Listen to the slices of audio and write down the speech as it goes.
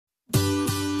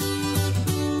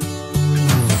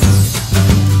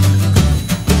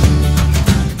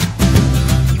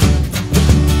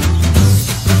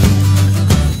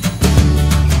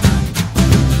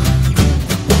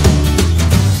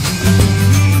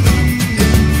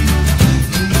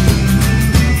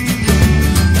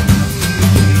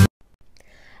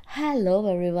Hello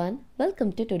everyone,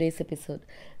 welcome to today's episode.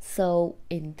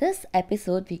 In this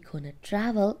episode, we're gonna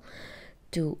travel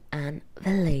to an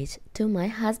village, to my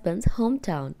husband's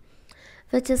hometown,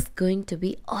 which is going to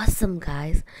be awesome,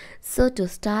 guys. To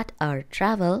start our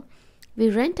travel, we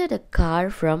rented a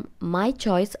car from My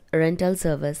Choice Rental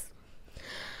Service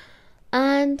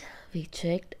and we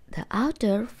checked the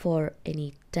outer for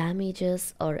any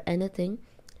damages or anything.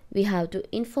 We have to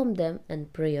inform them in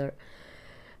prayer.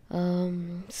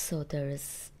 So there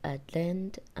is a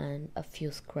dent and a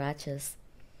few scratches.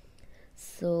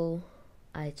 So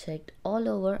I checked all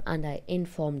over and I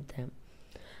informed them.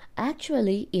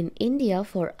 Actually, in India,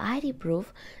 for ID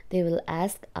proof, they will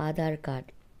ask Aadhaar card.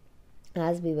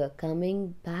 As we were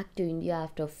coming back to India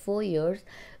after 4 years,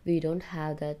 we don't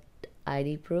have that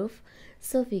ID proof.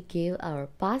 So we gave our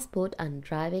passport and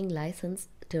driving license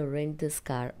to rent this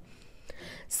car.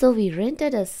 So we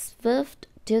rented a Swift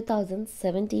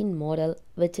 2017 model,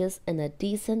 which is in a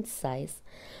decent size.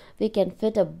 We can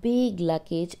fit a big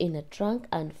luggage in a trunk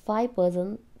and 5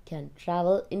 person can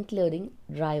travel including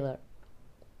driver.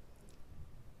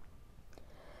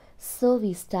 So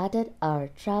we started our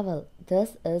travel.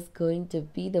 This is going to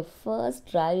be the first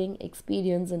driving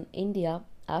experience in India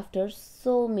after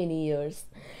so many years.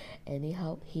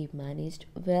 Anyhow, he managed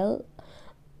well,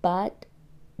 but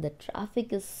the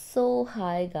traffic is so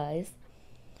high, guys.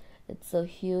 It's so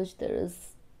huge, there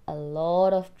is a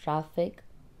lot of traffic.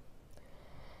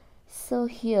 So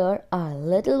here our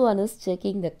little one is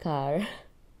checking the car.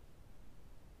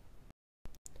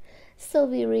 So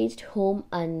we reached home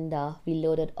and we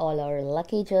loaded all our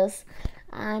luggages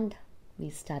and we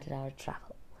started our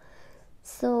travel.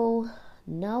 So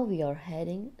now we are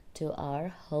heading to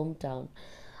our hometown.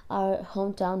 Our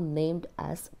hometown, named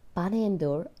as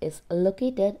Panayandur, is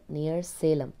located near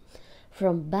Salem.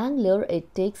 From Bangalore,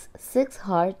 it takes 6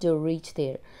 hours to reach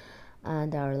there.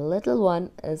 And our little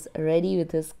one is ready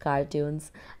with his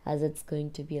cartoons as it's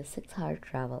going to be a 6-hour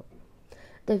travel.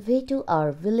 The way to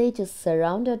our village is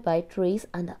surrounded by trees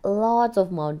and lots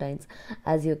of mountains.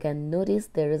 As you can notice,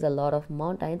 there is a lot of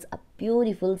mountains, a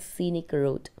beautiful scenic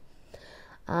road.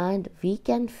 And we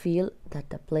can feel that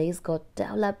the place got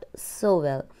developed so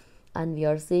well. And we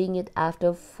are seeing it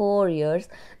after 4 years.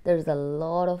 There's a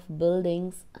lot of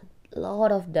buildings, a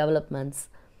lot of developments.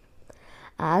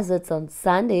 As it's on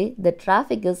Sunday, the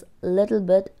traffic is a little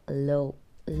bit low.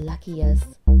 Lucky us.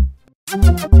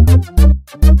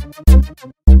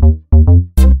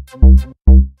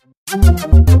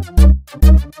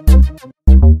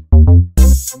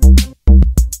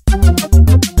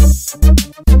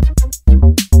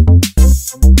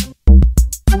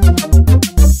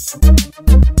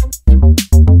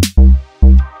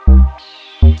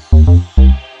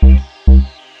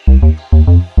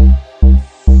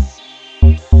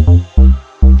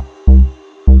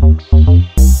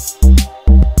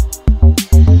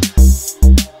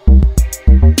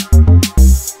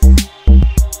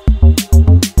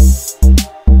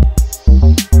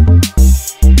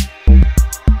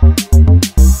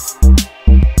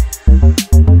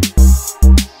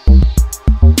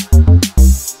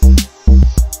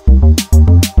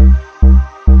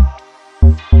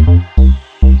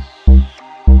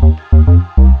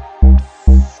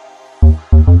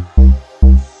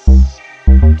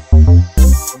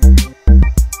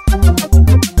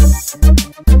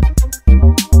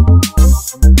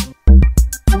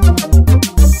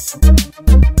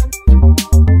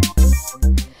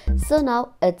 So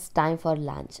now it's time for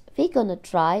lunch. We're gonna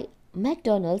try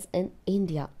McDonald's in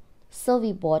India. So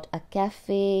we bought a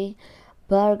cafe,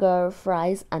 burger,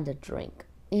 fries and a drink.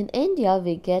 In India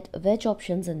we get veg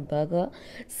options in burger.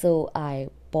 So I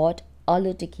bought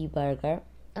aloo tikki burger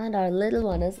and our little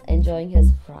one is enjoying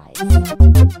his fries.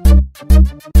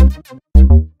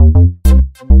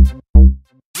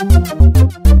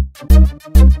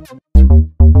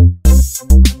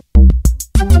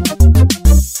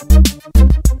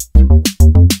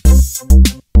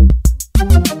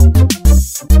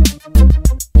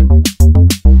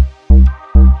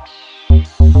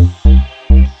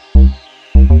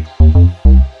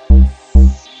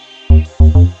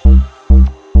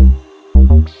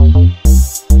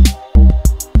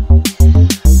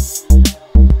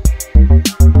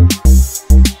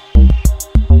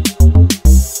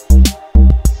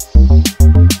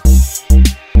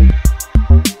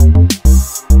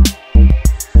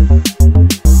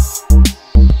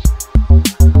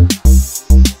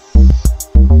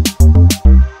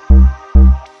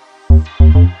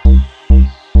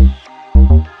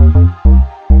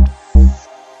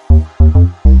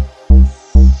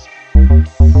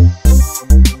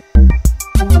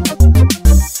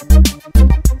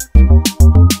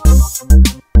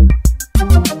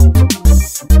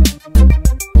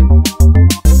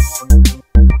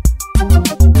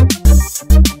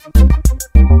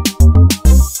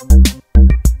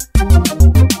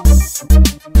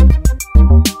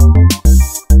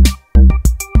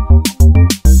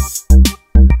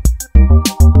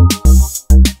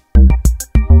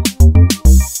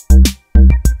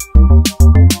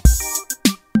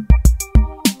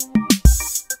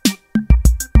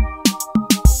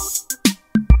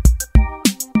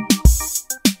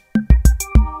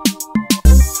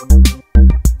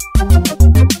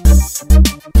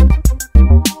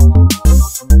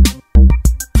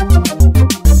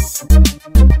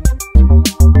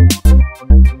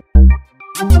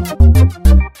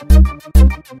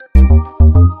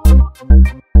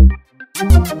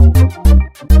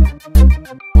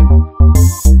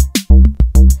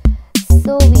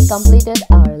 completed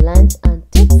our lunch and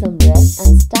took some rest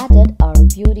and started our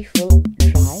beautiful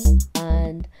drive.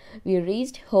 And we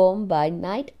reached home by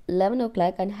night 11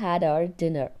 o'clock and had our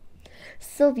dinner.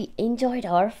 So we enjoyed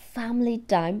our family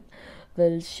time.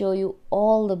 We'll show you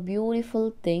all the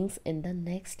beautiful things in the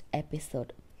next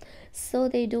episode. So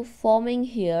they do farming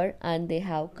here and they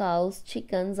have cows,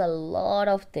 chickens, a lot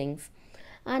of things.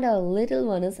 And our little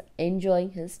one is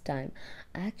enjoying his time.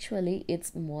 Actually,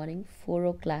 it's morning 4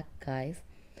 o'clock, guys.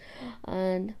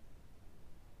 And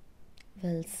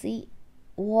we'll see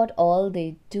what all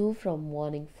they do from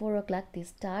morning 4 o'clock. They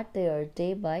start their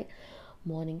day by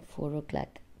morning 4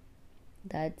 o'clock.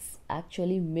 That's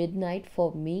actually midnight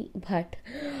for me, but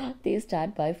they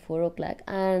start by 4 o'clock.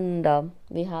 And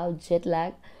we have jet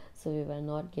lag, so we were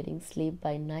not getting sleep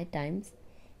by night times.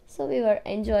 So we were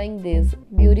enjoying these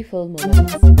beautiful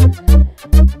moments.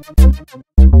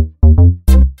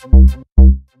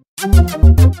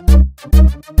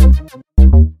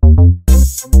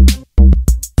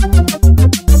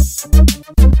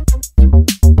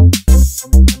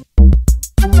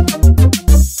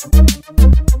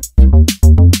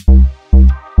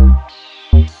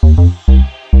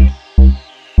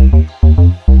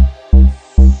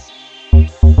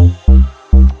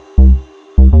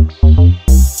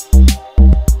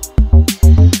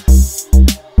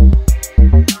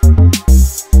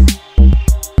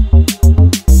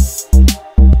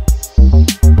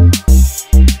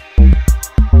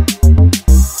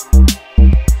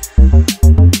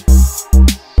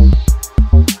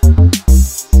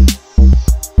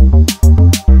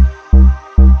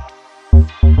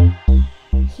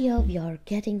 Here we are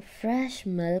getting fresh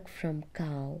milk from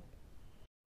cow.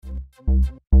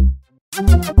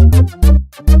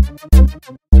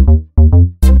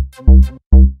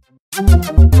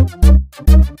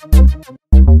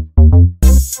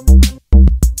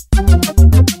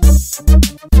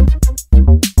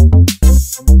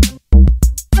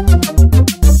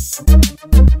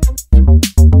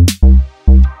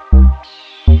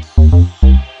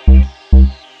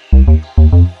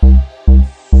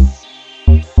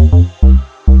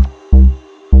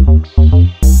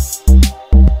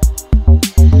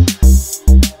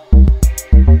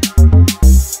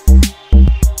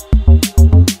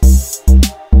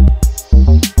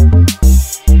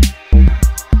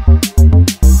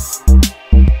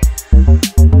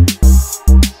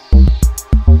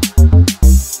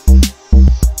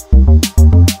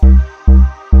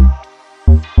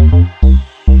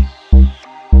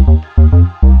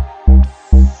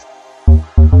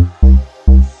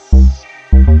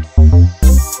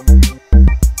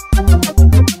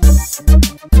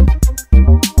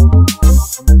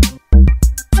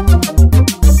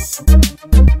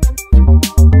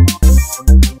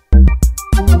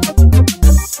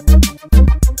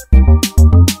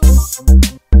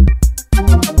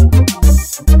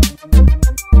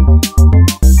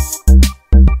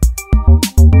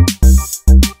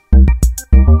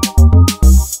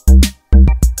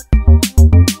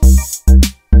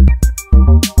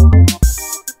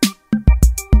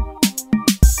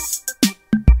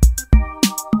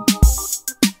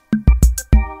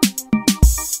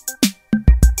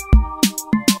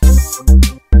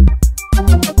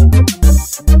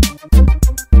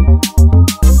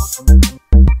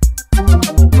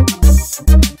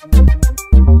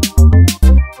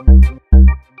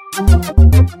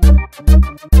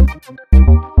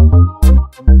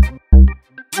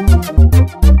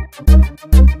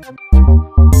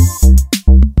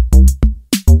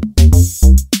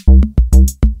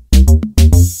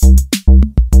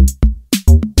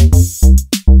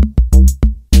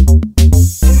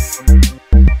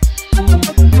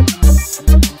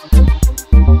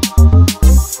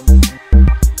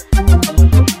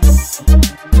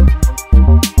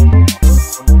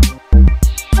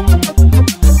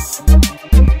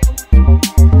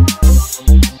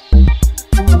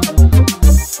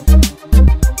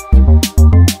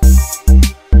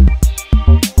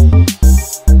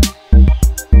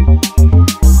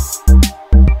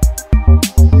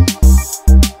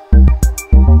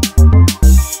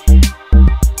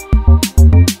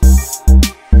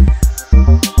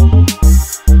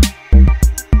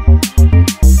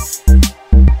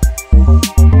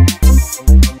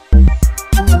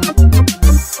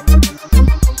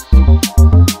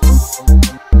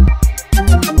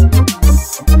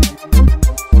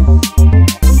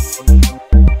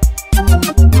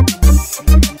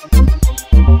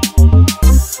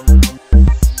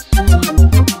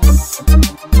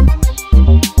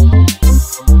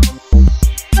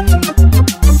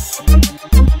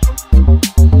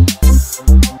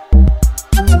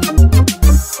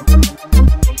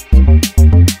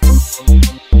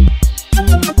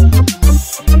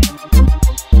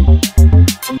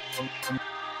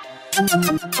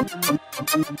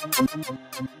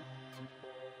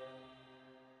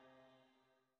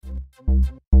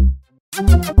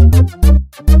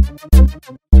 I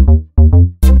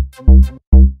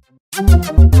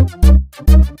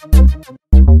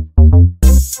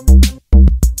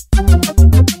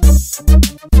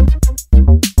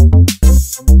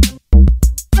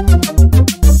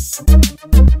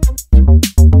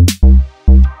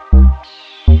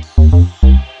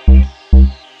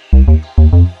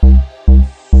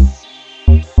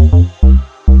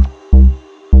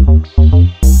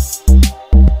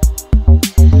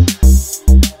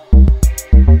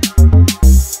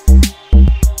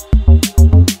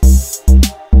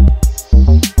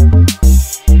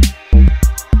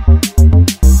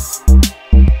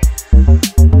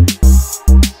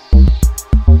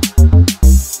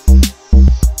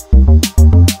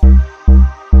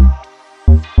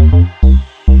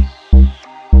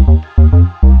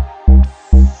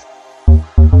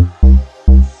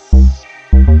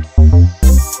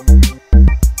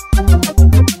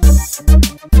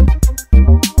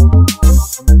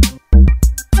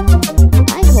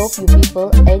hope you people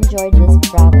enjoyed this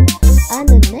travel, and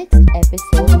the next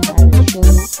episode I will show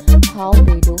you how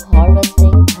they do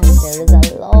harvesting, and there is a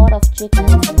lot of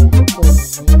chickens, so we'll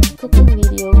make a cooking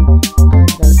video and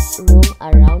the room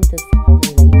around this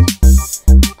village.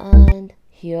 And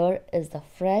here is the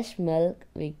fresh milk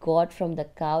we got from the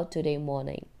cow today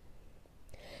morning.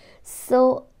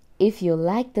 So if you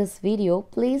like this video,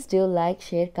 please do like,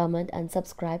 share, comment and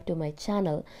subscribe to my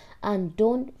channel, and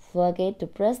don't forget to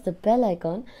press the bell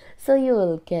icon so you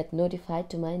will get notified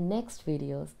to my next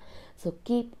videos. So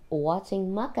keep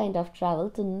watching my kind of travel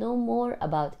to know more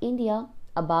about India,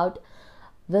 about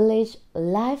village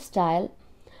lifestyle.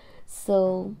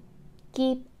 So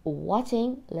keep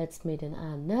watching. Let's meet in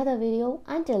another video.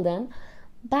 Until then,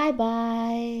 bye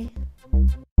bye.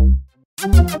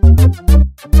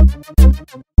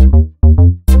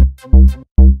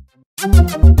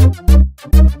 Thank you.